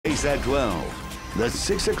KSAT 12. The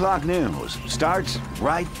 6 o'clock news starts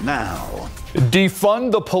right now.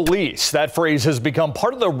 Defund the police. That phrase has become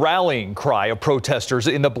part of the rallying cry of protesters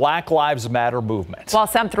in the Black Lives Matter movement. While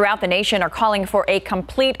some throughout the nation are calling for a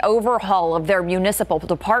complete overhaul of their municipal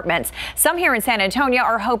departments, some here in San Antonio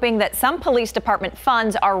are hoping that some police department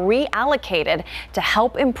funds are reallocated to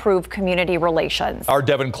help improve community relations. Our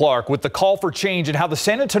Devin Clark with the call for change and how the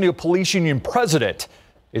San Antonio Police Union president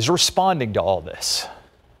is responding to all this.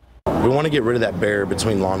 We want to get rid of that barrier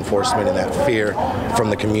between law enforcement and that fear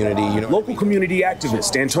from the community. Local community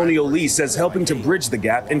activist Antonio Lee says helping to bridge the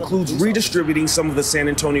gap includes redistributing some of the San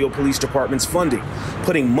Antonio Police Department's funding,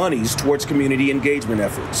 putting monies towards community engagement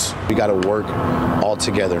efforts. We got to work all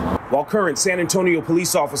together. While current San Antonio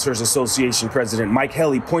Police Officers Association President Mike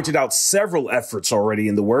Helly pointed out several efforts already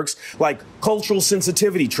in the works, like cultural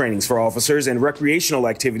sensitivity trainings for officers and recreational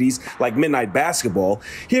activities like midnight basketball,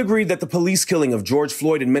 he agreed that the police killing of George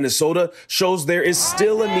Floyd in Minnesota shows there is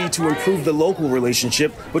still a need to improve the local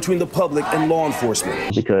relationship between the public and law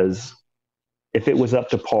enforcement. Because if it was up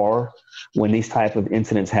to par when these type of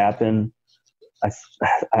incidents happen,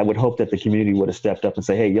 I would hope that the community would have stepped up and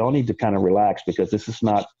say, hey, y'all need to kind of relax because this is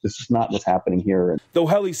not what's happening here. Though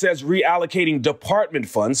Helly says reallocating department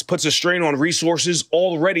funds puts a strain on resources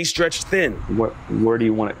already stretched thin. Where do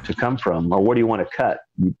you want it to come from, or what do you want to cut?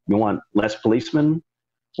 You want less policemen,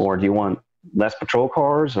 or do you want less patrol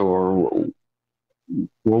cars, or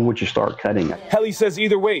where would you start cutting it? Helly says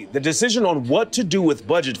either way, the decision on what to do with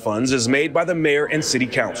budget funds is made by the mayor and city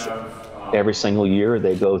council. Every single year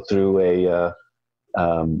they go through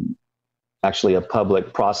actually a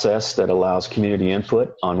public process that allows community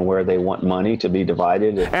input on where they want money to be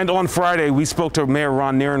divided. And on Friday, we spoke to Mayor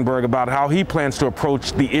Ron Nirenberg about how he plans to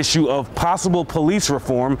approach the issue of possible police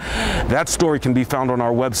reform. That story can be found on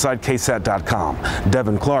our website, KSAT.com.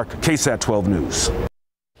 Devin Clark, KSAT 12 News.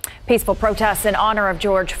 Peaceful protests in honor of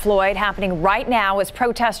George Floyd happening right now as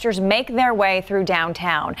protesters make their way through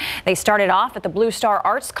downtown. They started off at the Blue Star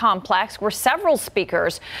Arts Complex, where several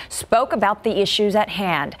speakers spoke about the issues at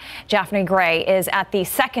hand. Japhanie Gray is at the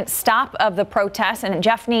second stop of the protests. And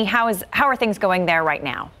Japhanie, how are things going there right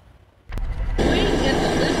now?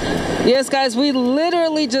 Yes, guys, we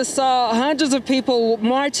literally just saw hundreds of people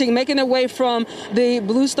marching, making their way from the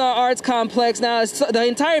Blue Star Arts Complex. Now, the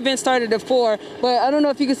entire event started at 4, but I don't know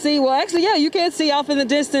if you can see. Well, actually, yeah, you can see off in the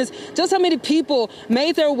distance just how many people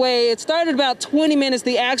made their way. It started about 20 minutes,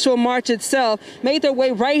 the actual march itself, made their way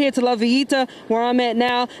right here to La Villita, where I'm at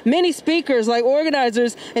now. Many speakers, like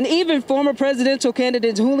organizers, and even former presidential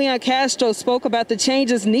candidate Julian Castro spoke about the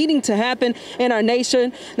changes needing to happen in our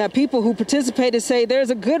nation. Now, people who participated say there's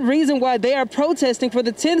a good reason why they are protesting for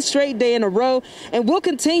the 10th straight day in a row and will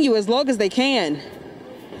continue as long as they can.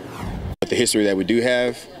 With the history that we do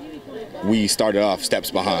have, we started off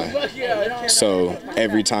steps behind. So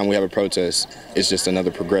every time we have a protest, it's just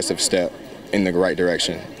another progressive step in the right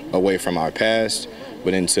direction, away from our past,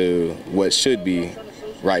 but into what should be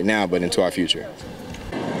right now, but into our future.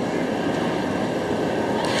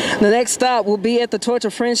 The next stop will be at the Torch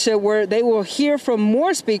of Friendship, where they will hear from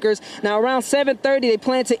more speakers. Now, around 7:30, they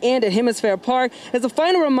plan to end at Hemisphere Park as a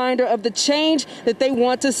final reminder of the change that they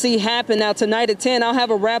want to see happen. Now, tonight at 10, I'll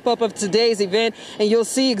have a wrap-up of today's event, and you'll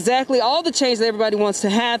see exactly all the change that everybody wants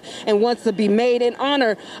to have and wants to be made in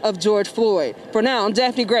honor of George Floyd. For now, I'm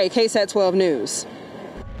Japhanie Gray, KSAT 12 News.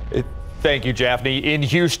 Thank you, Japhanie. In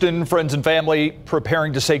Houston, friends and family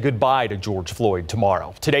preparing to say goodbye to George Floyd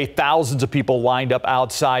tomorrow. Today, thousands of people lined up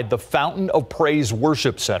outside the Fountain of Praise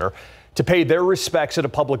Worship Center to pay their respects at a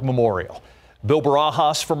public memorial. Bill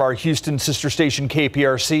Barajas from our Houston sister station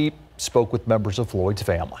KPRC spoke with members of Floyd's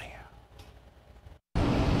family.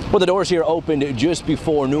 Well, the doors here opened just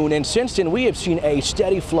before noon, and since then we have seen a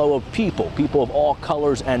steady flow of people of all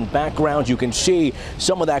colors and backgrounds. You can see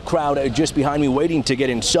some of that crowd just behind me waiting to get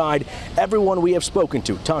inside. Everyone we have spoken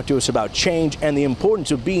to talked to us about change and the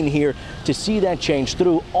importance of being here to see that change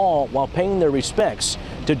through, all while paying their respects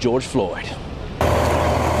to George Floyd.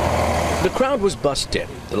 The crowd was bussed in,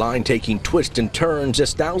 the line taking twists and turns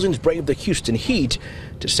as thousands braved the Houston heat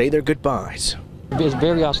to say their goodbyes. It's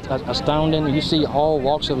very astounding. You see all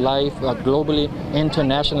walks of life, globally,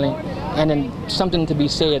 internationally, and then something to be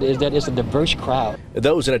said is that it's a diverse crowd.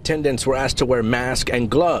 Those in attendance were asked to wear masks and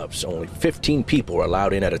gloves. Only 15 people were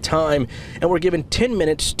allowed in at a time and were given 10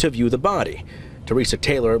 minutes to view the body. Teresa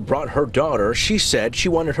Taylor brought her daughter. She said she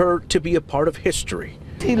wanted her to be a part of history.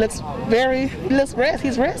 He's resting.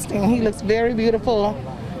 He looks very beautiful.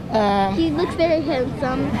 He looks very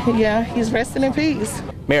handsome. Yeah, he's resting in peace.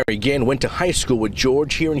 Mary Ginn went to high school with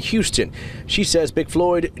George here in Houston. She says Big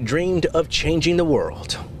Floyd dreamed of changing the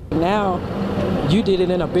world. Now, you did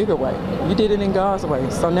it in a bigger way. You did it in God's way.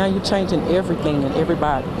 So now you're changing everything and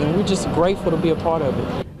everybody, and we're just grateful to be a part of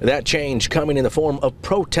it. That change coming in the form of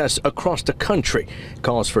protests across the country,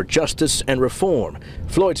 calls for justice and reform.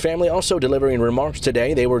 Floyd's family also delivering remarks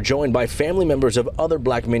today. They were joined by family members of other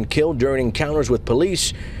black men killed during encounters with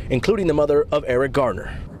police, including the mother of Eric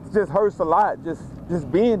Garner. It just hurts a lot,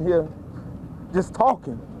 just being here, just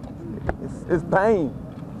talking. It's pain.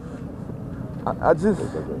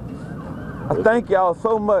 I thank y'all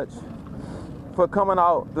so much for coming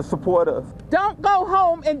out to support us. Don't go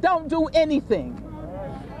home and don't do anything.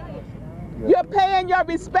 You're paying your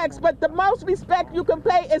respects, but the most respect you can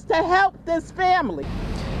pay is to help this family.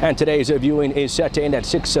 And today's viewing is set to end at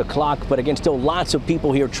 6 o'clock, but again, still lots of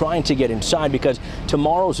people here trying to get inside because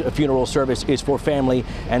tomorrow's funeral service is for family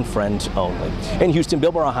and friends only. In Houston,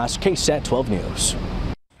 Bill Barajas, KSAT 12 News.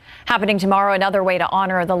 Happening tomorrow, another way to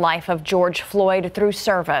honor the life of George Floyd through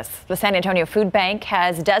service. The San Antonio Food Bank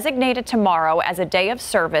has designated tomorrow as a day of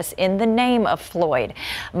service in the name of Floyd.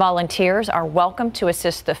 Volunteers are welcome to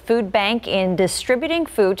assist the food bank in distributing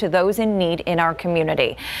food to those in need in our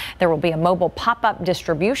community. There will be a mobile pop-up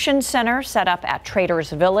distribution center set up at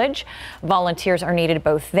Traders Village. Volunteers are needed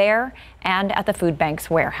both there and at the food bank's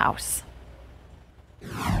warehouse.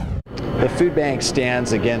 The food bank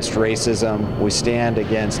stands against racism, we stand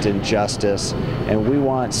against injustice, and we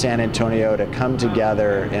want San Antonio to come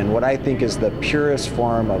together in what I think is the purest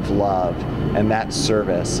form of love, and that's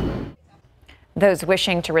service. Those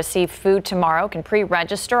wishing to receive food tomorrow can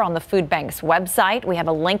pre-register on the food bank's website. We have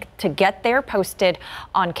a link to get there posted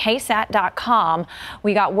on KSAT.com.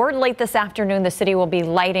 We got word late this afternoon the city will be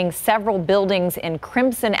lighting several buildings in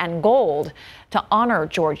crimson and gold to honor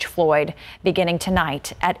George Floyd beginning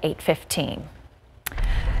tonight at 8:15.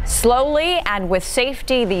 Slowly and with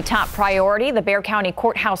safety the top priority, the Bexar County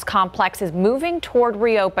Courthouse complex is moving toward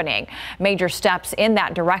reopening. Major steps in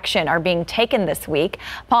that direction are being taken this week.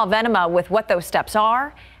 Paul Venema with what those steps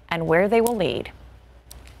are and where they will lead.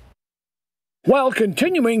 While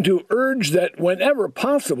continuing to urge that whenever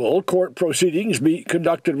possible, court proceedings be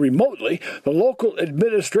conducted remotely, the local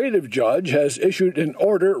administrative judge has issued an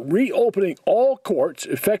order reopening all courts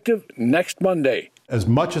effective next Monday. As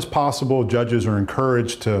much as possible, judges are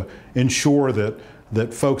encouraged to ensure that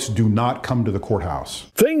folks do not come to the courthouse.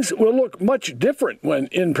 Things will look much different when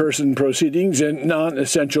in-person proceedings in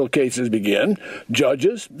non-essential cases begin.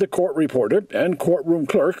 Judges, the court reporter, and courtroom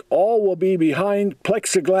clerk all will be behind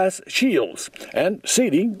plexiglass shields, and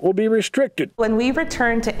seating will be restricted. When we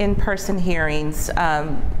return to in-person hearings,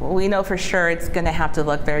 we know for sure it's going to have to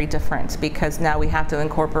look very different because now we have to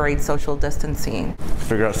incorporate social distancing.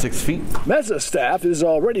 Figure out 6 feet. Mesa staff is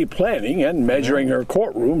already planning and measuring her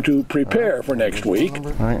courtroom to prepare for next week.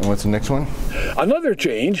 All right, and what's the next one? Another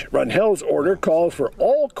change, Runhel's order calls for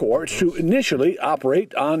all courts to initially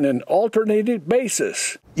operate on an alternated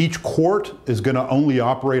basis. Each court is going to only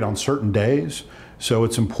operate on certain days, so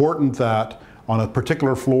it's important that on a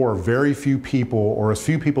particular floor, very few people, or as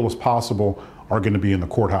few people as possible, are going to be in the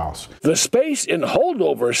courthouse. The space in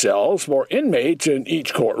holdover cells for inmates in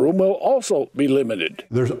each courtroom will also be limited.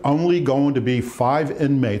 There's only going to be 5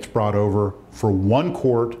 inmates brought over for one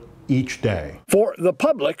court each day. For the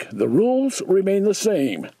public, the rules remain the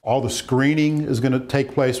same. All the screening is going to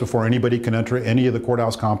take place before anybody can enter any of the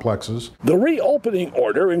courthouse complexes. The reopening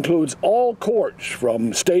order includes all courts,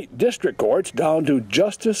 from state district courts down to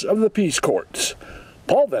Justice of the Peace courts.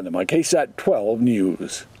 Paul Venema, KSAT 12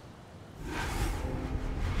 News.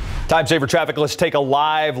 Time saver traffic. Let's take a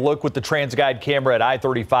live look with the TransGuide camera at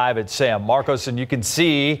I-35 at San Marcos, and you can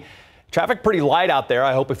see traffic pretty light out there.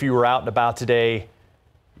 I hope if you were out and about today,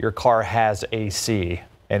 your car has AC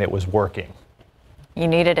and it was working. You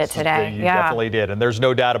needed it today. You definitely did. And there's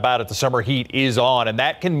no doubt about it. The summer heat is on, and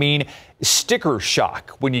that can mean sticker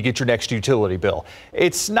shock when you get your next utility bill.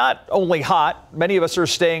 It's not only hot. Many of us are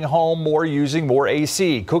staying home more, using more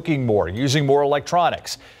AC, cooking more, using more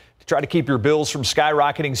electronics. To try to keep your bills from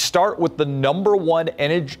skyrocketing, start with the #1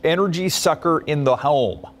 energy sucker in the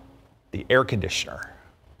home, the air conditioner.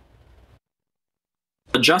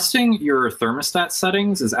 Adjusting your thermostat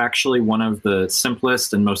settings is actually one of the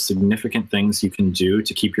simplest and most significant things you can do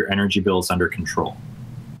to keep your energy bills under control.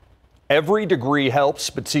 Every degree helps,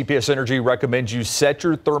 but CPS Energy recommends you set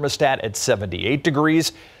your thermostat at 78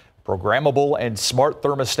 degrees. Programmable and smart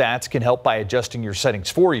thermostats can help by adjusting your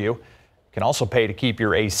settings for you. You can also pay to keep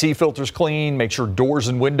your AC filters clean, make sure doors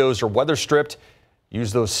and windows are weather stripped.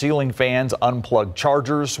 Use those ceiling fans, unplug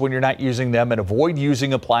chargers when you're not using them, and avoid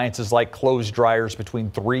using appliances like clothes dryers between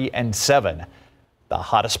 3 and 7, the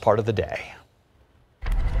hottest part of the day.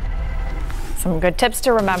 Some good tips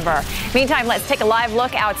to remember. Meantime, let's take a live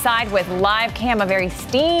look outside with live cam. A very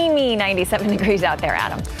steamy 97 degrees out there,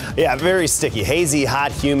 Adam. Yeah, very sticky, hazy,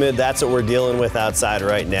 hot, humid. That's what we're dealing with outside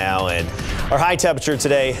right now. And our high temperature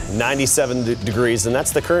today, 97 degrees, and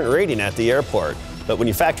that's the current rating at the airport. But when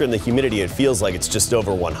you factor in the humidity, it feels like it's just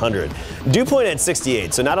over 100. Dew point at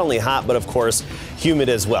 68, so not only hot, but of course, humid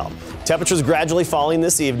as well. Temperatures gradually falling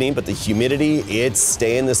this evening, but the humidity, it's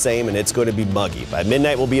staying the same, and it's going to be muggy. By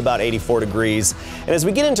midnight, we'll be about 84 degrees. And as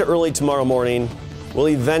we get into early tomorrow morning, we'll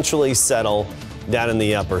eventually settle down in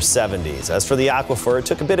the upper 70s. As for the aquifer, it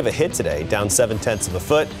took a bit of a hit today, down 0.7 of a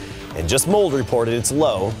foot, and just mold reported its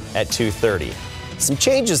low at 230. Some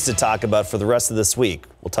changes to talk about for the rest of this week.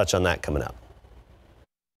 We'll touch on that coming up.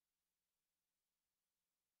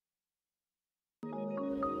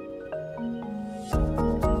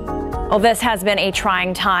 Well, this has been a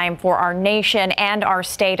trying time for our nation and our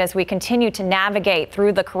state as we continue to navigate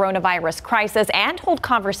through the coronavirus crisis and hold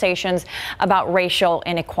conversations about racial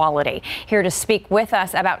inequality. Here to speak with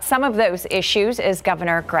us about some of those issues is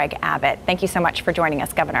Governor Greg Abbott. Thank you so much for joining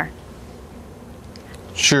us, Governor.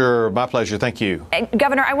 Sure, my pleasure. Thank you.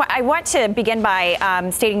 Governor, I want to begin by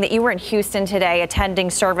stating that you were in Houston today attending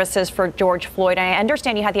services for George Floyd. I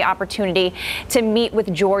understand you had the opportunity to meet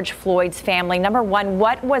with George Floyd's family. Number one,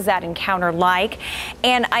 what was that encounter like?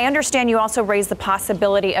 And I understand you also raised the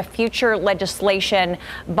possibility of future legislation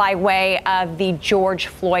by way of the George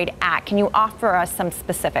Floyd Act. Can you offer us some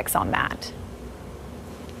specifics on that?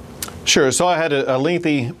 Sure. So I had a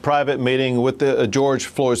lengthy private meeting with the George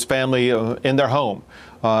Floyd's family in their home.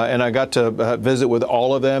 And I got to visit with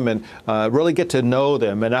all of them and really get to know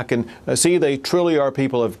them. And I can see they truly are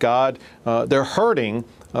people of God. They're hurting,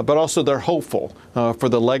 but also they're hopeful for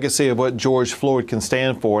the legacy of what George Floyd can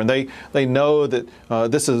stand for. And they know that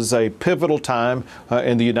this is a pivotal time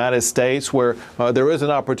in the United States where there is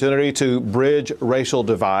an opportunity to bridge racial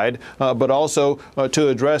divide, but also to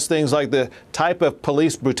address things like the type of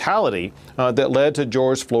police brutality that led to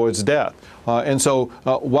George Floyd's death. And so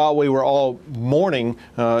while we were all mourning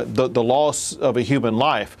the loss of a human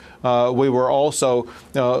life, we were also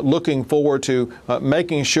looking forward to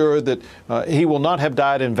making sure that he will not have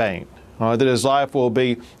died in vain. That his life will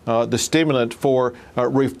be the stimulant for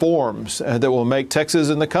reforms that will make Texas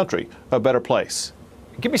and the country a better place.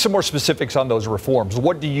 Give me some more specifics on those reforms.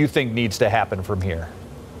 What do you think needs to happen from here?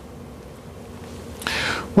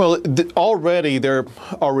 Well, already there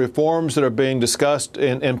are reforms that are being discussed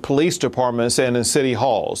in police departments and in city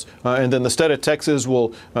halls. And then the state of Texas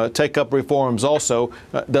will take up reforms also.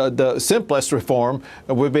 The simplest reform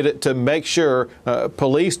would be to make sure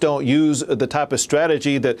police don't use the type of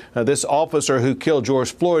strategy that this officer who killed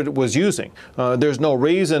George Floyd was using. There's no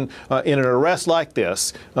reason in an arrest like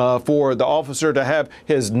this for the officer to have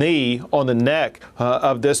his knee on the neck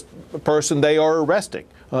of this person they are arresting.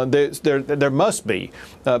 There must be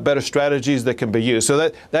better strategies that can be used.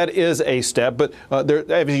 So that is a step. But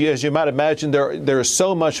as you might imagine, there is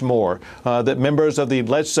so much more that members of the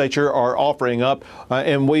legislature are offering up.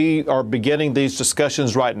 And we are beginning these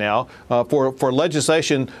discussions right now. For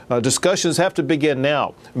legislation, discussions have to begin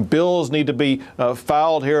now. Bills need to be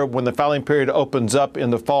filed here when the filing period opens up in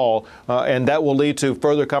the fall. And that will lead to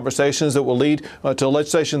further conversations that will lead to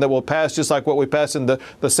legislation that will pass, just like what we passed in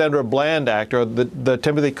the Sandra Bland Act or the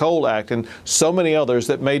Timothy Cole Act and so many others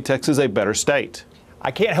that made Texas a better state.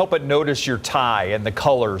 I can't help but notice your tie and the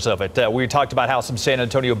colors of it. We talked about how some San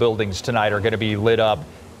Antonio buildings tonight are going to be lit up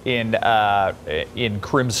in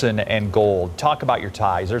crimson and gold. Talk about your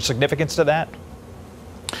tie. Is there significance to that?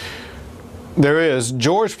 There is.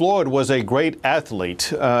 George Floyd was a great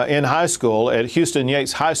athlete in high school at Houston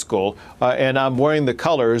Yates High School, and I'm wearing the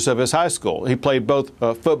colors of his high school. He played both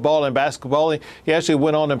football and basketball. He actually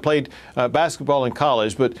went on and played basketball in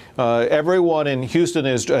college, but everyone in Houston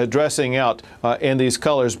is dressing out in these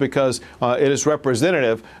colors because it is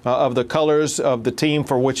representative of the colors of the team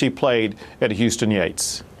for which he played at Houston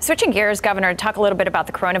Yates. Switching gears, Governor, talk a little bit about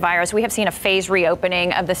the coronavirus. We have seen a phased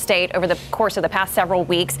reopening of the state over the course of the past several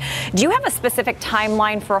weeks. Do you have a specific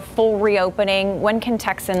timeline for a full reopening? When can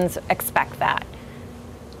Texans expect that?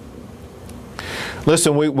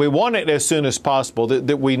 Listen, we want it as soon as possible.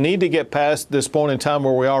 That we need to get past this point in time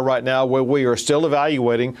where we are right now, where we are still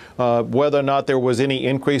evaluating whether or not there was any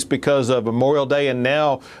increase because of Memorial Day, and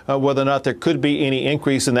now whether or not there could be any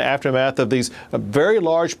increase in the aftermath of these very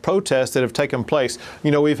large protests that have taken place.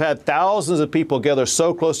 You know, we've had thousands of people gather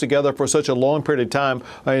so close together for such a long period of time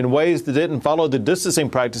in ways that didn't follow the distancing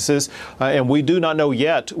practices, and we do not know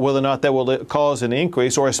yet whether or not that will cause an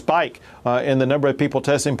increase or a spike in the number of people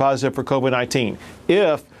testing positive for COVID-19.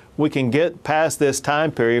 If we can get past this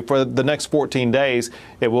time period for the next 14 days,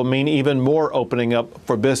 it will mean even more opening up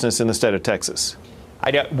for business in the state of Texas.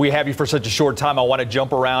 I know we have you for such a short time. I want to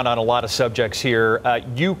jump around on a lot of subjects here.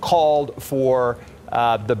 You called for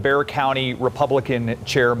the Bexar County Republican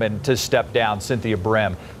chairman to step down, Cynthia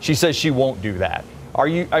Brim. She says she won't do that.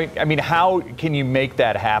 I mean, how can you make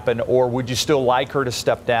that happen? Or would you still like her to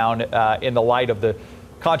step down in the light of the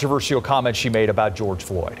controversial comments she made about George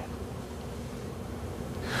Floyd?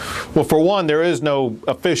 Well, for one, there is no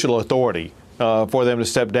official authority for them to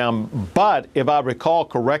step down. But if I recall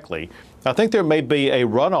correctly, I think there may be a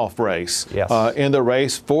runoff race in the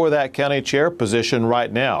race for that county chair position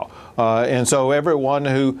right now. And so everyone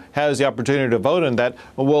who has the opportunity to vote in that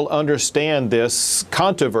will understand this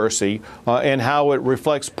controversy and how it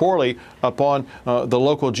reflects poorly upon the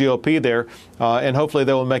local GOP there. And hopefully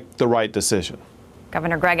they will make the right decision.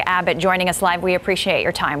 Governor Greg Abbott joining us live. We appreciate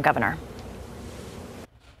your time, Governor.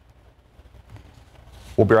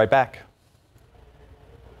 We'll be right back.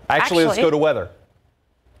 Actually, let's go to weather.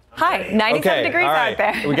 Hi, 97 degrees right. out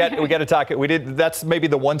there. we got to talk. That's maybe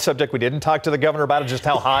the one subject we didn't talk to the governor about, just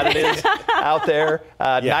how hot it is out there.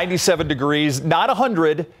 97 degrees, not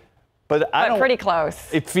 100, but pretty close.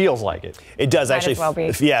 It feels like it. It does actually. Well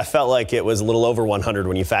be. Yeah, it felt like it was a little over 100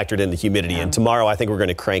 when you factored in the humidity. And tomorrow, I think we're going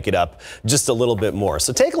to crank it up just a little bit more.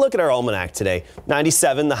 So take a look at our almanac today.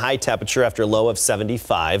 97, the high temperature after a low of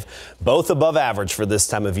 75, both above average for this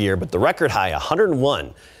time of year. But the record high,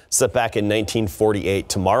 101. Set back in 1948.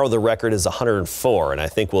 Tomorrow the record is 104, and I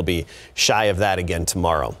think we'll be shy of that again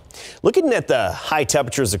tomorrow. Looking at the high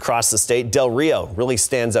temperatures across the state, Del Rio really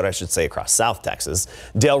stands out, I should say across South Texas.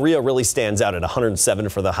 Del Rio really stands out at 107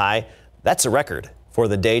 for the high. That's a record for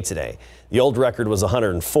the day today. The old record was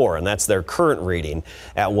 104, and that's their current reading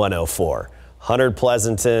at 104. 100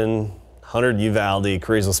 Pleasanton, 100 Uvalde,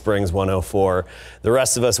 Carrizo Springs 104. The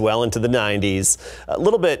rest of us well into the 90s. A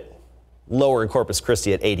little bit lower in Corpus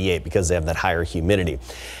Christi at 88 because they have that higher humidity.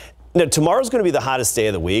 Now, tomorrow's going to be the hottest day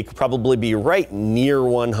of the week, probably be right near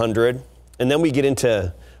 100. And then we get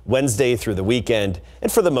into Wednesday through the weekend, and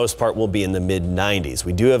for the most part, we'll be in the mid-90s.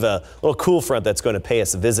 We do have a little cool front that's going to pay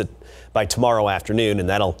us a visit by tomorrow afternoon, and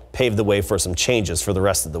that'll pave the way for some changes for the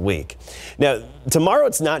rest of the week. Now, tomorrow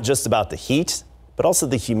it's not just about the heat, but also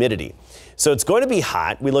the humidity. So it's going to be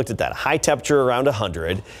hot. We looked at that high temperature around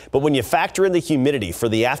 100. But when you factor in the humidity for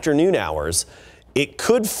the afternoon hours, it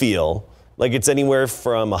could feel like it's anywhere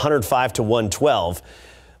from 105 to 112,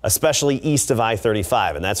 especially east of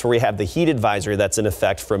I-35. And that's where we have the heat advisory that's in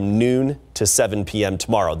effect from noon to 7 p.m.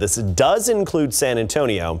 tomorrow. This does include San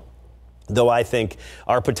Antonio, though I think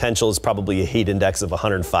our potential is probably a heat index of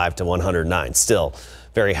 105 to 109. Still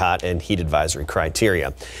very hot and heat advisory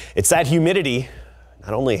criteria. It's that humidity,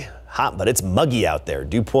 not only hot, but it's muggy out there.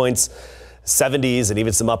 Dew points 70s and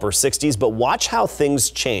even some upper 60s. But watch how things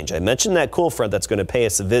change. I mentioned that cool front that's going to pay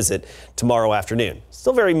us a visit tomorrow afternoon.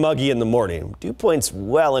 Still very muggy in the morning. Dew points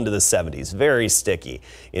well into the 70s. Very sticky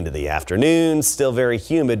into the afternoon. Still very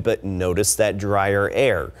humid, but notice that drier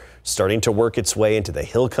air starting to work its way into the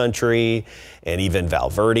hill country and even Val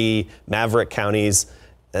Verde, Maverick counties.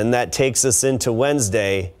 And that takes us into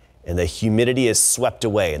Wednesday, and the humidity is swept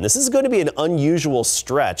away. And this is going to be an unusual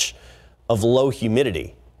stretch of low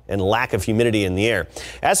humidity and lack of humidity in the air.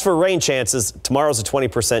 As for rain chances, tomorrow's a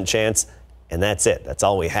 20% chance, and that's it. That's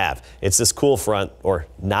all we have. It's this cool front, or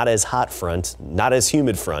not as hot front, not as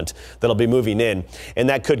humid front, that'll be moving in, and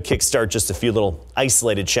that could kickstart just a few little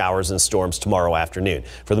isolated showers and storms tomorrow afternoon.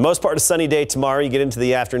 For the most part, a sunny day tomorrow. You get into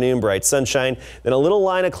the afternoon, bright sunshine, then a little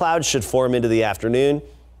line of clouds should form into the afternoon.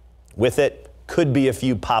 With it, could be a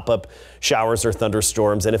few pop-up showers or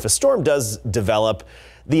thunderstorms, and if a storm does develop,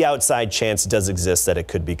 the outside chance does exist that it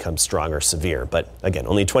could become strong or severe. But again,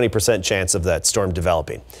 only 20% chance of that storm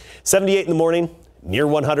developing. 78 in the morning, near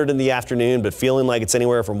 100 in the afternoon, but feeling like it's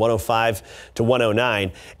anywhere from 105 to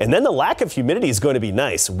 109. And then the lack of humidity is going to be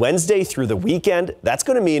nice. Wednesday through the weekend, that's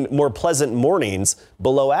going to mean more pleasant mornings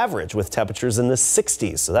below average with temperatures in the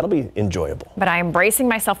 60s. So that'll be enjoyable. But I am bracing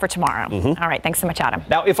myself for tomorrow. All right. Thanks so much, Adam.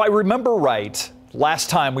 Now, if I remember right,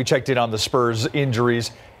 last time we checked in on the Spurs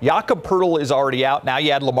injuries, Jakob Poeltl is already out. Now you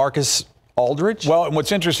add LaMarcus Aldridge. Well, and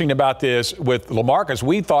what's interesting about this with LaMarcus,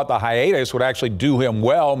 we thought the hiatus would actually do him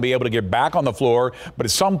well and be able to get back on the floor. But at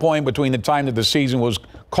some point between the time that the season was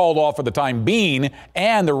called off for the time being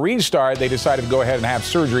and the restart, they decided to go ahead and have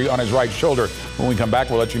surgery on his right shoulder. When we come back,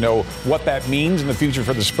 we'll let you know what that means in the future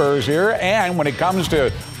for the Spurs here. And when it comes to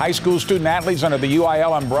high school student athletes under the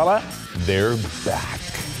UIL umbrella, they're back.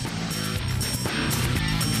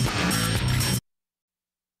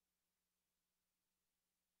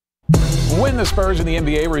 When the Spurs in the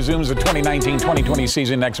NBA resumes the 2019-2020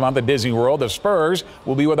 season next month at Disney World, the Spurs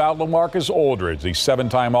will be without LaMarcus Aldridge. The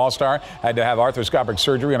seven-time All-Star had to have arthroscopic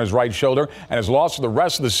surgery on his right shoulder and is lost for the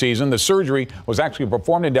rest of the season. The surgery was actually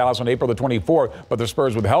performed in Dallas on April the 24th, but the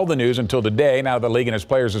Spurs withheld the news until today. Now the league and its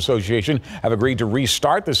Players Association have agreed to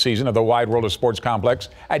restart the season of the Wide World of Sports complex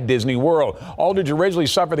at Disney World. Aldridge originally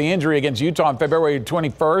suffered the injury against Utah on February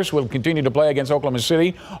 21st. Will continue to play against Oklahoma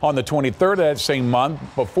City on the 23rd of that same month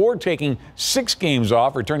before taking 6 games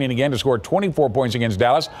off, returning again to score 24 points against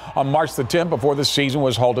Dallas on March the 10th before the season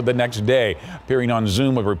was halted the next day. Appearing on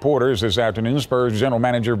Zoom with reporters this afternoon, Spurs general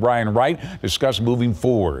manager Brian Wright discussed moving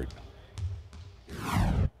forward.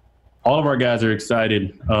 All of our guys are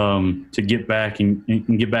excited to get back and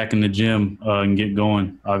get back in the gym and get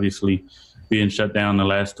going. Obviously, being shut down the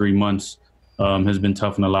last 3 months has been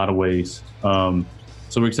tough in a lot of ways. So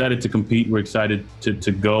we're excited to compete. We're excited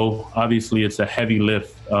to go. Obviously, it's a heavy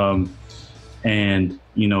lift. And,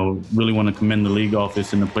 you know, really want to commend the league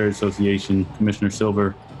office and the Players Association, Commissioner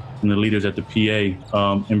Silver, and the leaders at the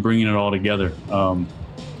PA in bringing it all together.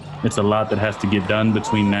 It's a lot that has to get done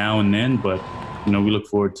between now and then, but, you know, we look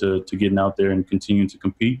forward to getting out there and continuing to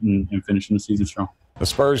compete and finishing the season strong. The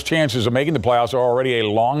Spurs' chances of making the playoffs are already a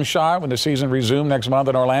long shot when the season resumes next month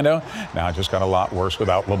in Orlando. Now it just got a lot worse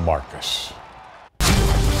without LaMarcus.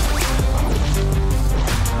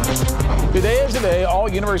 Today is the day all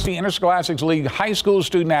University Interscholastics League high school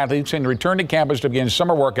student athletes can return to campus to begin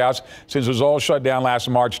summer workouts since it was all shut down last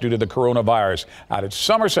March due to the coronavirus. Out at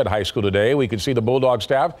Somerset High School today, we could see the Bulldog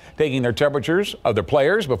staff taking their temperatures of their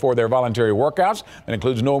players before their voluntary workouts. That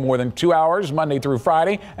includes no more than 2 hours Monday through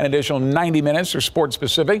Friday. An additional 90 minutes are sport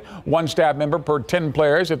specific. 1 staff member per 10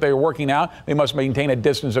 players. If they are working out, they must maintain a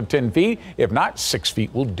distance of 10 feet. If not, 6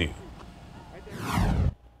 feet will do.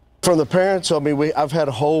 From the parents, I mean, I've had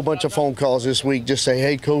a whole bunch of phone calls this week just say,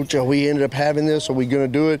 hey, Coach, we ended up having this. Are we going to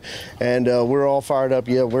do it? And we're all fired up.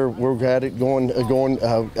 Yeah, we're at it going.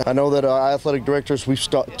 I know that our athletic directors, we've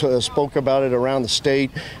spoke about it around the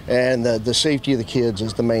state, and the safety of the kids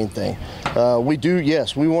is the main thing.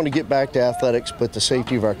 We want to get back to athletics, but the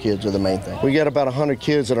safety of our kids are the main thing. We got about 100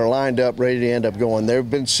 kids that are lined up, ready to end up going. They've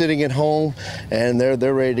been sitting at home, and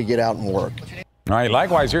they're ready to get out and work. All right,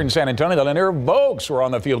 likewise here in San Antonio, the Lanier Vokes were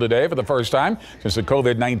on the field today for the first time since the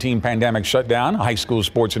COVID-19 pandemic shut down high school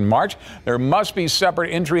sports in March. There must be separate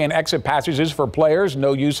entry and exit passages for players,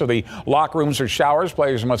 no use of the locker rooms or showers.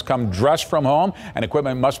 Players must come dressed from home, and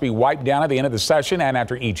equipment must be wiped down at the end of the session and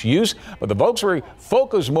after each use. But the Vokes were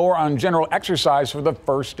focused more on general exercise for the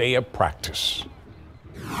first day of practice.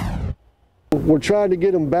 We're trying to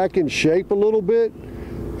get them back in shape a little bit,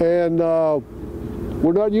 and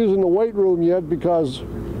we're not using the weight room yet because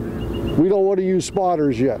we don't want to use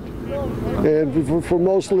spotters yet. And for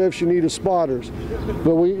most lifts, you need a spotters.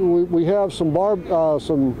 But we have some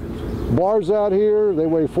bars out here. They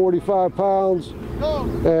weigh 45 pounds.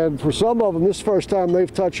 And for some of them, this is the first time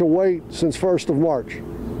they've touched a weight since 1st of March.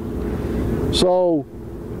 So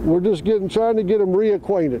we're just trying to get them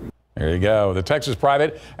reacquainted. There you go. The Texas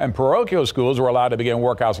private and parochial schools were allowed to begin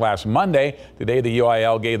workouts last Monday. Today, the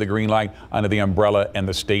UIL gave the green light under the umbrella in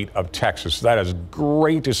the state of Texas. That is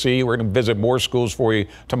great to see. We're going to visit more schools for you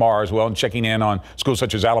tomorrow as well, and checking in on schools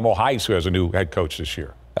such as Alamo Heights, who has a new head coach this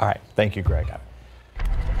year. All right. Thank you, Greg.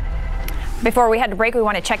 Before we head to break, we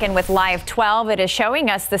want to check in with Live 12. It is showing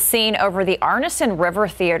us the scene over the Arneson River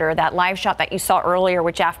Theater, that live shot that you saw earlier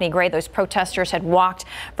with Japhanie Gray. Those protesters had walked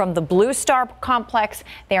from the Blue Star complex.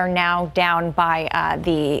 They are now down by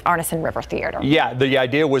the Arneson River Theater. Yeah, the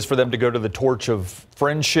idea was for them to go to the Torch of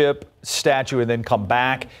Friendship statue and then come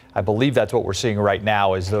back. I believe that's what we're seeing right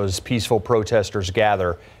now as those peaceful protesters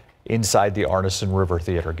gather inside the Arneson River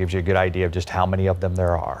Theater. Gives you a good idea of just how many of them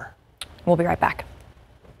there are. We'll be right back.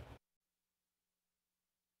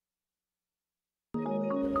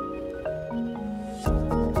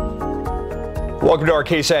 Welcome to our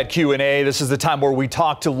KSAT Q&A. This is the time where we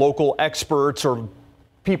talk to local experts or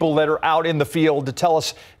people that are out in the field to tell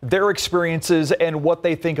us their experiences and what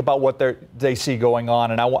they think about what they see going on.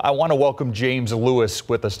 And I want to welcome James Lewis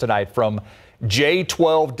with us tonight from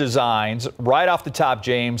J12 Designs. Right off the top,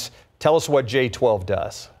 James, tell us what J12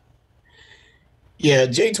 does. Yeah,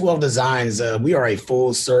 J12 Designs, we are a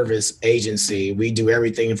full service agency. We do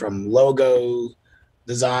everything from logo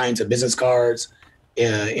design to business cards,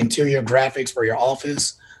 interior graphics for your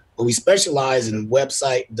office, but we specialize in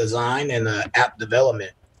website design and app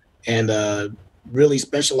development, and really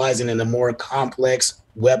specializing in the more complex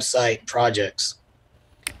website projects.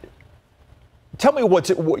 Tell me what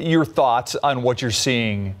your thoughts on what you're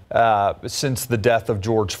seeing since the death of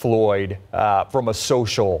George Floyd from a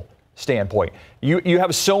social standpoint. You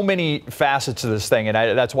have so many facets of this thing, and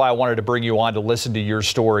that's why I wanted to bring you on to listen to your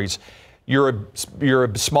stories. You're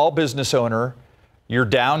a small business owner. You're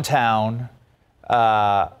downtown.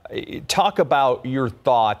 Talk about your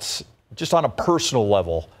thoughts just on a personal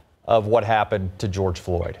level of what happened to George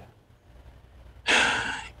Floyd.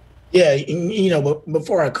 Yeah, but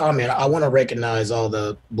before I comment, I want to recognize all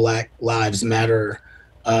the Black Lives Matter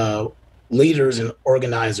leaders and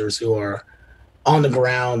organizers who are on the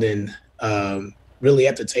ground and really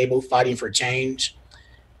at the table fighting for change.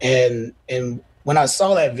 And when I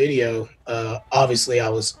saw that video, obviously I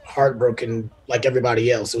was heartbroken like everybody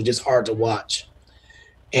else. It was just hard to watch.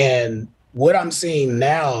 And what I'm seeing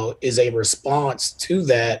now is a response to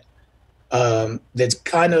that that's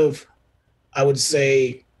kind of, I would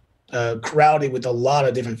say, crowded with a lot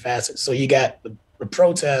of different facets. So you got the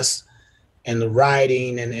protests and the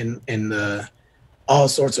rioting and the all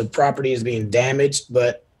sorts of properties being damaged,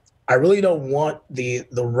 but I really don't want the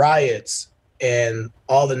riots and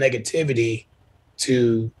all the negativity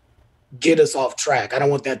to get us off track. I don't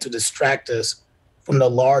want that to distract us from the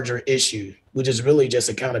larger issue, which is really just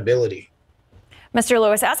accountability. Mr.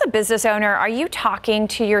 Lewis, as a business owner, are you talking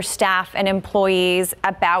to your staff and employees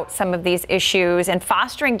about some of these issues and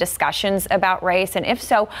fostering discussions about race? And if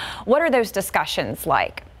so, what are those discussions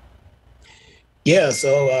like? Yeah,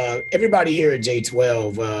 so everybody here at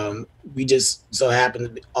J12, we just so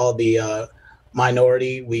happen to all be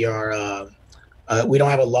minority. We are we don't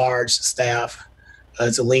have a large staff.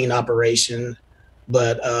 It's a lean operation,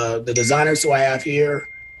 but the designers who I have here,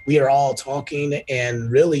 we are all talking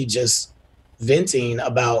and really just venting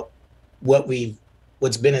about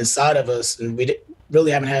what's been inside of us, and we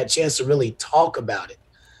really haven't had a chance to really talk about it.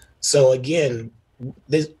 So again,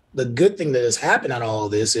 the good thing that has happened out of all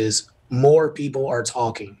of this is more people are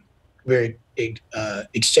talking. We're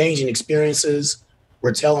exchanging experiences.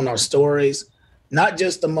 We're telling our stories, not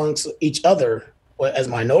just amongst each other as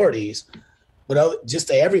minorities, but just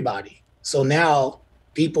to everybody. So now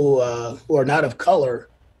people who are not of color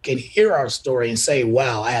can hear our story and say,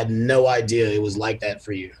 wow, I had no idea it was like that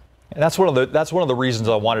for you. And that's one of the reasons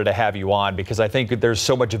I wanted to have you on, because I think that there's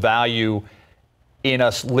so much value in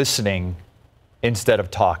us listening instead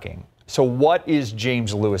of talking. So what is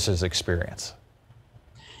James Lewis's experience?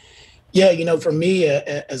 Yeah, for me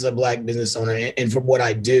as a Black business owner and for what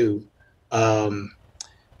I do,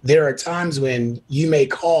 there are times when you may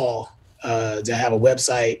call to have a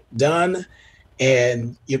website done,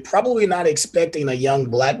 and you're probably not expecting a young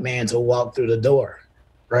Black man to walk through the door,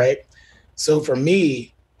 right? So for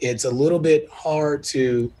me, it's a little bit hard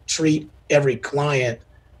to treat every client,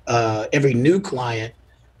 every new client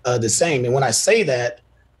the same. And when I say that,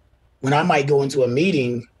 when I might go into a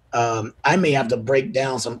meeting, I may have to break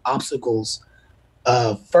down some obstacles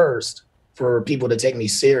first for people to take me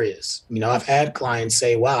serious. I've had clients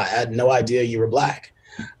say, wow, I had no idea you were Black.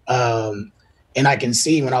 And I can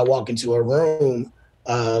see when I walk into a room,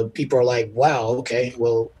 people are like, wow, okay,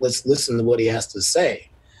 well, let's listen to what he has to say.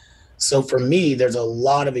 So for me, there's a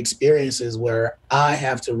lot of experiences where I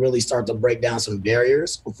have to really start to break down some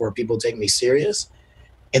barriers before people take me serious.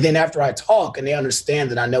 And then after I talk and they understand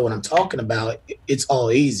that I know what I'm talking about, it's all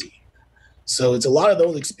easy. So it's a lot of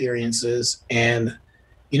those experiences. And,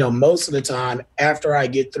 most of the time after I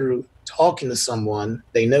get through talking to someone,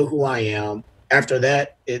 they know who I am. After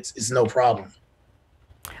that, it's no problem.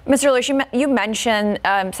 Mr. Lewis, you mentioned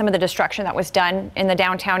some of the destruction that was done in the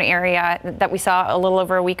downtown area that we saw a little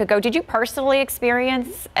over a week ago. Did you personally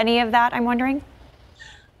experience any of that, I'm wondering?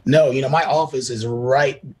 No, my office is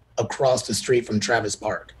right across the street from Travis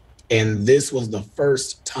Park. And this was the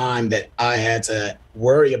first time that I had to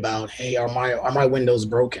worry about, hey, are my windows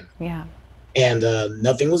broken? Yeah. And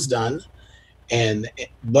nothing was done.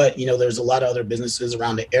 But there's a lot of other businesses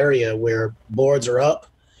around the area where boards are up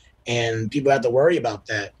and people have to worry about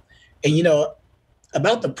that. And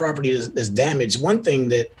about the property that's damaged, one thing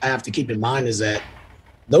that I have to keep in mind is that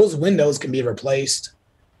those windows can be replaced,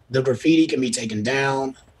 the graffiti can be taken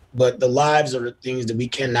down, but the lives are the things that we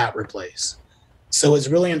cannot replace. So it's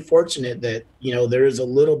really unfortunate that there is a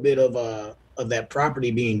little bit of that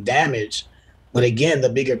property being damaged. But again, the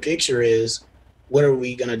bigger picture is, what are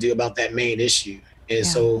we going to do about that main issue? And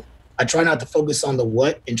so I try not to focus on the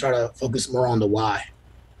what and try to focus more on the why.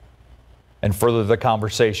 And further the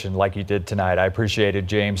conversation like you did tonight. I appreciate it,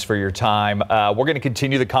 James, for your time. We're going to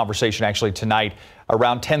continue the conversation actually tonight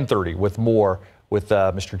around 10:30 with more with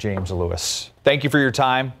Mr. James Lewis. Thank you for your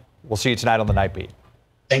time. We'll see you tonight on the Night Beat.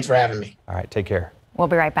 Thanks for having me. All right, take care. We'll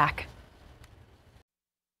be right back.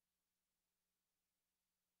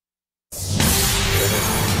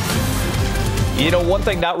 One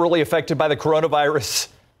thing not really affected by the coronavirus,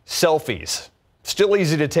 Selfies. Still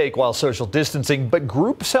easy to take while social distancing, but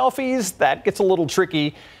group selfies, that gets a little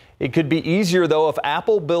tricky. It could be easier, though, if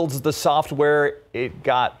Apple builds the software it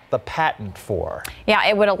got the patent for. Yeah,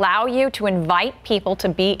 it would allow you to invite people to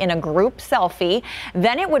be in a group selfie.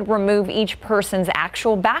 Then it would remove each person's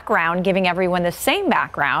actual background, giving everyone the same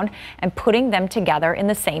background and putting them together in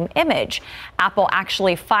the same image. Apple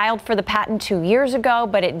actually filed for the patent 2 years ago,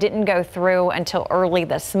 but it didn't go through until early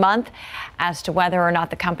this month. As to whether or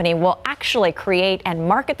not the company will actually create and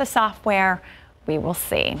market the software, we will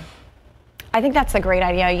see. I think that's a great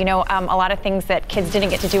idea. You know, a lot of things that kids didn't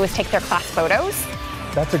get to do was take their class photos.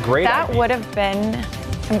 That's a great idea. That would have been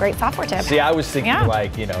some great software to have. See, I was thinking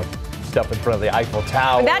like, you know, stuff in front of the Eiffel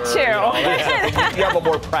Tower. That too. You know, you have a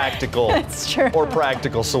more practical, That's true. more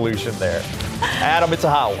practical solution there. Adam, it's a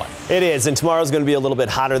hot one. It is, and tomorrow's going to be a little bit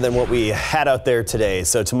hotter than what we had out there today.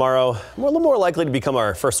 So tomorrow, we're a little more likely to become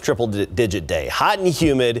our first triple-digit day. Hot and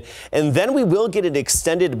humid, and then we will get an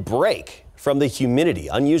extended break from the humidity.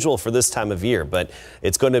 Unusual for this time of year, but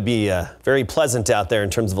it's going to be very pleasant out there in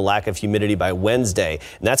terms of a lack of humidity by Wednesday.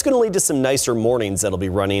 And that's going to lead to some nicer mornings that'll be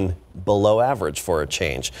running below average for a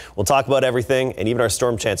change. We'll talk about everything and even our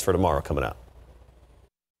storm chance for tomorrow coming up.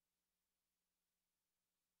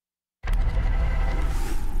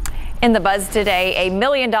 In the buzz today, a $1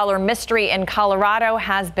 million mystery in Colorado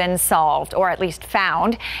has been solved, or at least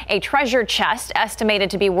found. A treasure chest estimated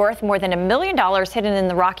to be worth more than $1 million hidden in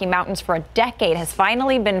the Rocky Mountains for a decade has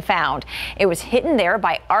finally been found. It was hidden there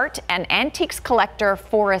by art and antiques collector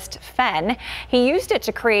Forrest Fenn. He used it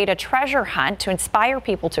to create a treasure hunt to inspire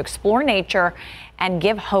people to explore nature and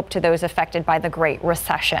give hope to those affected by the Great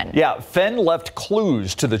Recession. Yeah, Fenn left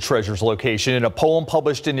clues to the treasure's location in a poem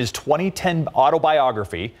published in his 2010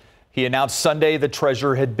 autobiography. He announced Sunday the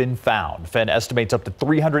treasure had been found. Fenn estimates up to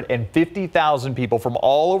 350,000 people from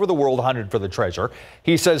all over the world hunted for the treasure.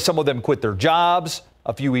 He says some of them quit their jobs.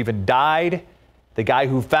 A few even died. The guy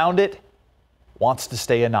who found it wants to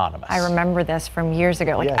stay anonymous. I remember this from years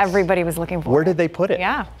ago. Like everybody was looking for it. Where did they put it?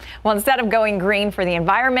 Yeah. Well, instead of going green for the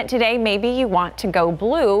environment today, maybe you want to go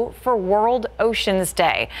blue for World Oceans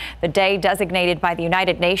Day, the day designated by the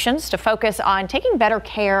United Nations to focus on taking better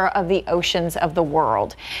care of the oceans of the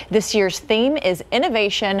world. This year's theme is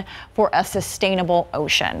Innovation for a Sustainable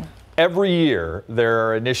Ocean. Every year, there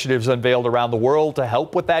are initiatives unveiled around the world to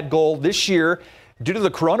help with that goal. This year, due to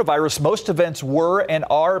the coronavirus, most events were and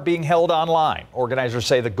are being held online. Organizers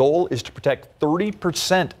say the goal is to protect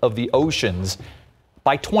 30% of the oceans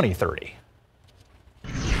by 2030.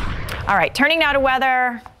 All right, turning now to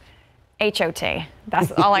weather. HOT.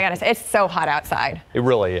 That's all I got to say. It's so hot outside. It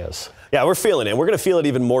really is. Yeah, we're feeling it. We're going to feel it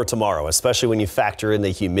even more tomorrow, especially when you factor in the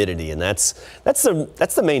humidity. And that's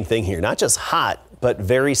the main thing here. Not just hot, but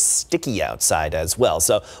very sticky outside as well.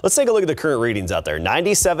 So let's take a look at the current readings out there.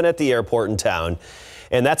 97 at the airport in town.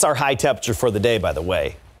 And that's our high temperature for the day, by the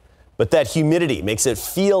way. But that humidity makes it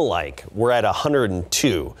feel like we're at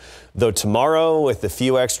 102. Though tomorrow, with a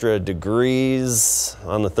few extra degrees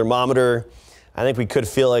on the thermometer, I think we could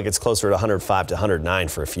feel like it's closer to 105 to 109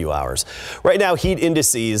 for a few hours. Right now, heat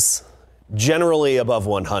indices generally above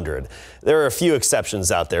 100. There are a few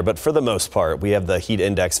exceptions out there, but for the most part, we have the heat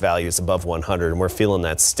index values above 100, and we're feeling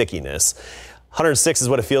that stickiness. 106 is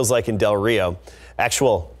what it feels like in Del Rio.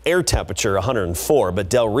 Actual air temperature 104, but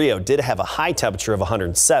Del Rio did have a high temperature of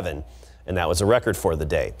 107, and that was a record for the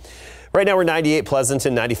day. Right now, we're 98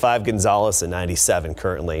 Pleasanton, 95 Gonzales, and 97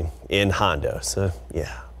 currently in Hondo. So,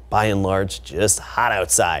 yeah, by and large, just hot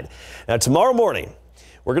outside. Now, tomorrow morning,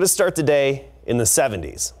 we're going to start the day in the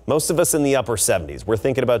 70s. Most of us in the upper 70s. We're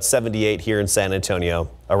thinking about 78 here in San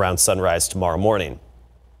Antonio around sunrise tomorrow morning.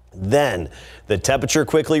 Then the temperature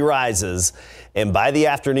quickly rises, and by the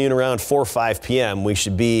afternoon around 4 or 5 p.m., we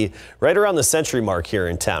should be right around the century mark here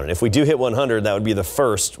in town. And if we do hit 100, that would be the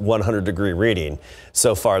first 100-degree reading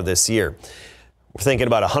so far this year. We're thinking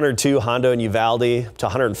about 102 Hondo and Uvalde to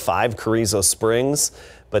 105 Carrizo Springs.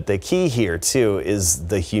 But the key here, too, is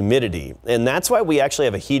the humidity. And that's why we actually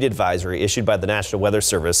have a heat advisory issued by the National Weather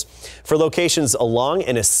Service for locations along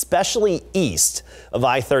and especially east of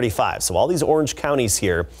I-35. So all these orange counties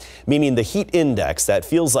here, meaning the heat index, that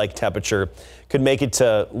feels like temperature, could make it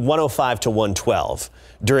to 105 to 112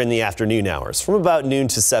 during the afternoon hours from about noon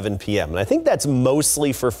to 7 p.m. And I think that's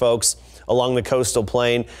mostly for folks along the coastal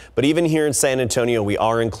plain, but even here in San Antonio, we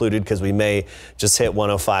are included because we may just hit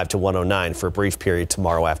 105 to 109 for a brief period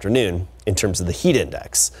tomorrow afternoon in terms of the heat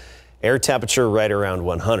index. Air temperature right around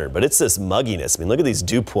 100, but it's this mugginess. I mean, look at these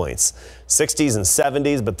dew points, 60s and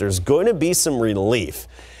 70s, but there's going to be some relief.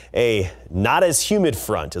 A not as humid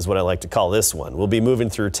front is what I like to call this one. We'll be moving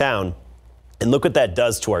through town And look what that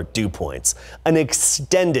does to our dew points. An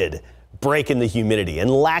extended break in the humidity and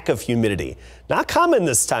lack of humidity. Not common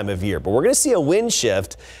this time of year, but we're going to see a wind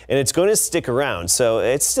shift and it's going to stick around. So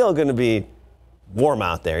it's still going to be warm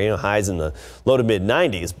out there, you know, highs in the low to mid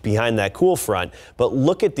 90s behind that cool front. But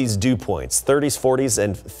look at these dew points, 30s, 40s,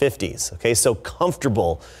 and 50s. Okay, so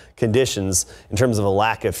comfortable conditions in terms of a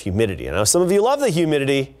lack of humidity. I know some of you love the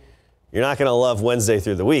humidity. You're not going to love Wednesday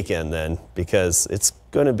through the weekend then, because it's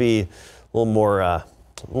going to be a little more, a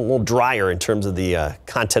little drier in terms of the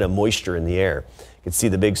content of moisture in the air. You can see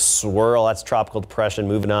the big swirl. That's tropical depression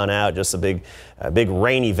moving on out. Just a big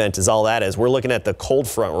rain event is all that is. We're looking at the cold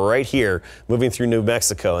front right here moving through New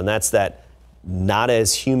Mexico, and that's that not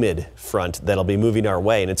as humid front that'll be moving our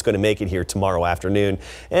way, and it's going to make it here tomorrow afternoon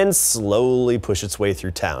and slowly push its way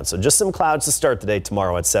through town. So just some clouds to start the day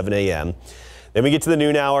tomorrow at 7 a.m. Then we get to the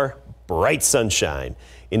noon hour, bright sunshine.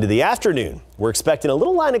 Into the afternoon, we're expecting a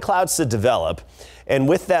little line of clouds to develop, and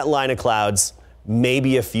with that line of clouds,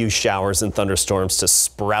 maybe a few showers and thunderstorms to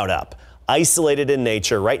sprout up. Isolated in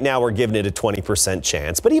nature. Right now we're giving it a 20%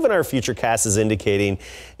 chance, but even our futurecast is indicating,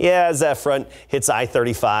 yeah, as that front hits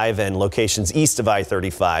I-35 and locations east of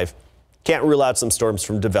I-35, can't rule out some storms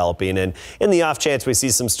from developing. And in the off chance we see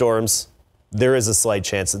some storms, there is a slight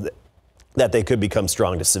chance that they could become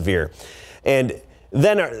strong to severe. And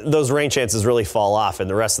then those rain chances really fall off in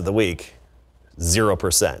the rest of the week.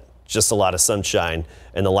 0%. Just a lot of sunshine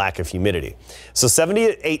and the lack of humidity. So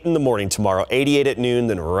 78 in the morning tomorrow, 88 at noon,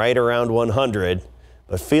 then right around 100,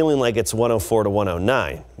 but feeling like it's 104 to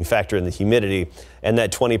 109. We factor in the humidity and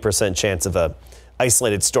that 20% chance of a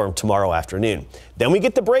isolated storm tomorrow afternoon. Then we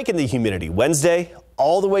get the break in the humidity Wednesday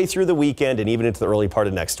all the way through the weekend and even into the early part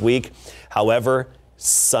of next week. However,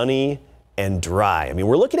 sunny and dry. I mean,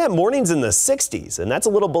 we're looking at mornings in the 60s, and that's a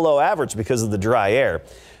little below average because of the dry air.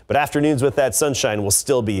 But afternoons with that sunshine will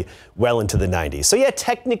still be well into the 90s. So yeah,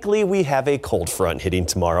 technically we have a cold front hitting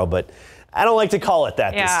tomorrow, but I don't like to call it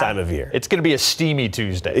that this time of year. It's going to be a steamy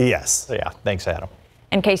Tuesday. Yes. So yeah, thanks, Adam.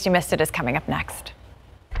 In case you missed it, is coming up next.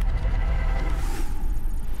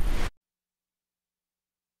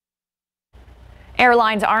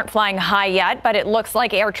 Airlines aren't flying high yet, but it looks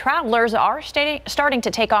like air travelers are starting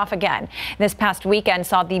to take off again. This past weekend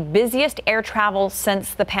saw the busiest air travel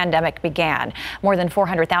since the pandemic began. More than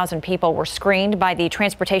 400,000 people were screened by the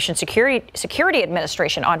Transportation Security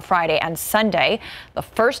Administration on Friday and Sunday, the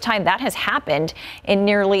first time that has happened in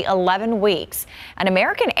nearly 11 weeks. And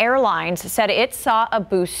American Airlines said it saw a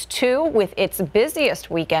boost too with its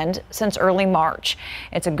busiest weekend since early March.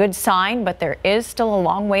 It's a good sign, but there is still a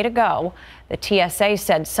long way to go. The TSA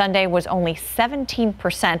said Sunday was only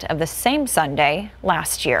 17% of the same Sunday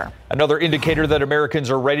last year. Another indicator that Americans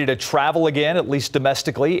are ready to travel again, at least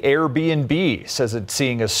domestically, Airbnb says it's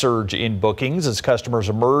seeing a surge in bookings as customers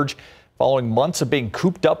emerge following months of being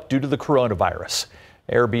cooped up due to the coronavirus.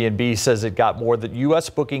 Airbnb says it got more than U.S.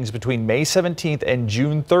 bookings between May 17th and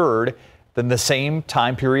June 3rd than the same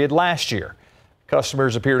time period last year.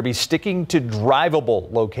 Customers appear to be sticking to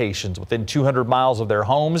drivable locations within 200 miles of their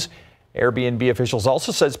homes. Airbnb officials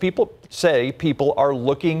also say people are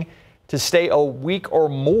looking to stay a week or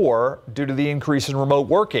more due to the increase in remote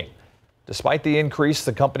working. Despite the increase,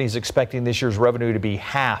 the company is expecting this year's revenue to be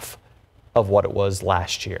half of what it was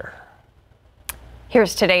last year.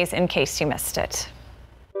 Here's today's In Case You Missed It.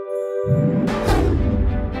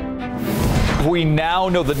 We now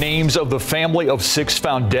know the names of the family of 6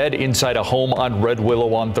 found dead inside a home on Red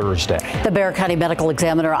Willow on Thursday. The Bexar County Medical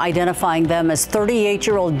Examiner identifying them as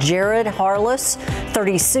 38-year-old Jared Harless,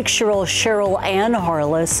 36-year-old Cheryl Ann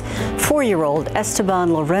Harless, 4-year-old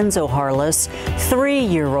Esteban Lorenzo Harless,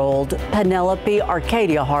 3-year-old Penelope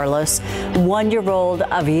Arcadia Harless, 1-year-old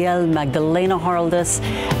Aviel Magdalena Harless,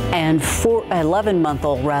 and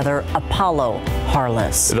 11-month-old Apollo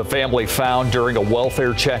Harless. The family found during a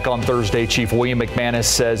welfare check on Thursday. Chief William McManus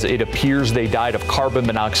says it appears they died of carbon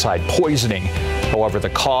monoxide poisoning. However, the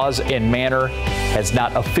cause and manner has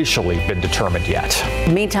not officially been determined yet.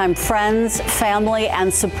 Meantime, friends, family,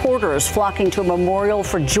 and supporters flocking to a memorial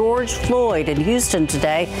for George Floyd in Houston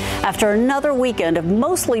today after another weekend of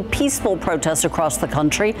mostly peaceful protests across the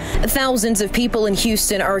country. Thousands of people in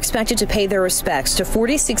Houston are expected to pay their respects to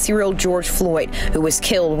 46-year-old George Floyd, who was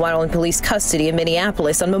killed while in police custody in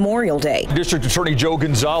Minneapolis on Memorial Day. District Attorney Joe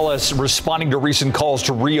Gonzalez responding to recent calls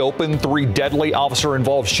to reopen 3 deadly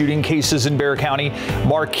officer-involved shooting cases in Bexar County.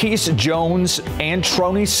 Marquise Jones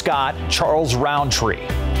Antroni Scott, Charles Roundtree.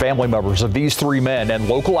 Family members of these three men and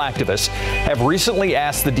local activists have recently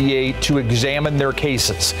asked the DA to examine their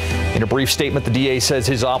cases. In a brief statement, the DA says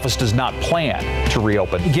his office does not plan to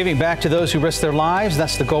reopen. Giving back to those who risk their lives,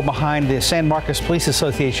 that's the goal behind the San Marcos Police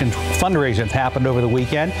Association fundraiser that happened over the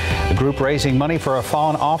weekend. The group raising money for a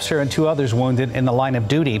fallen officer and two others wounded in the line of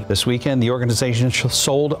duty. This weekend, the organization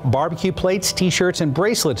sold barbecue plates, T-shirts, and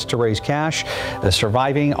bracelets to raise cash. The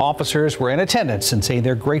surviving officers were in attendance and say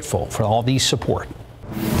they're grateful for all the support.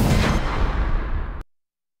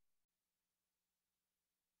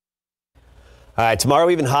 All right, tomorrow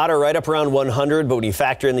even hotter, right up around 100, but when you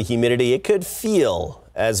factor in the humidity, it could feel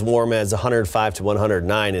as warm as 105 to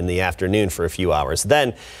 109 in the afternoon for a few hours.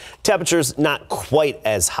 Then temperatures not quite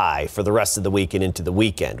as high for the rest of the week and into the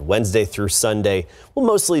weekend. Wednesday through Sunday will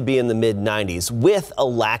mostly be in the mid-90s with a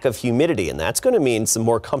lack of humidity, and that's going to mean some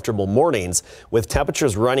more comfortable mornings with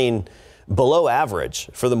temperatures running below average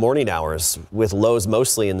for the morning hours with lows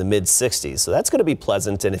mostly in the mid-60s. So that's going to be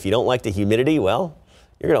pleasant, and if you don't like the humidity, well,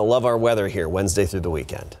 you're going to love our weather here Wednesday through the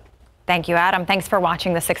weekend. Thank you, Adam. Thanks for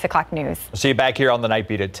watching the 6 o'clock news. See you back here on the Night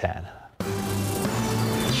Beat at 10.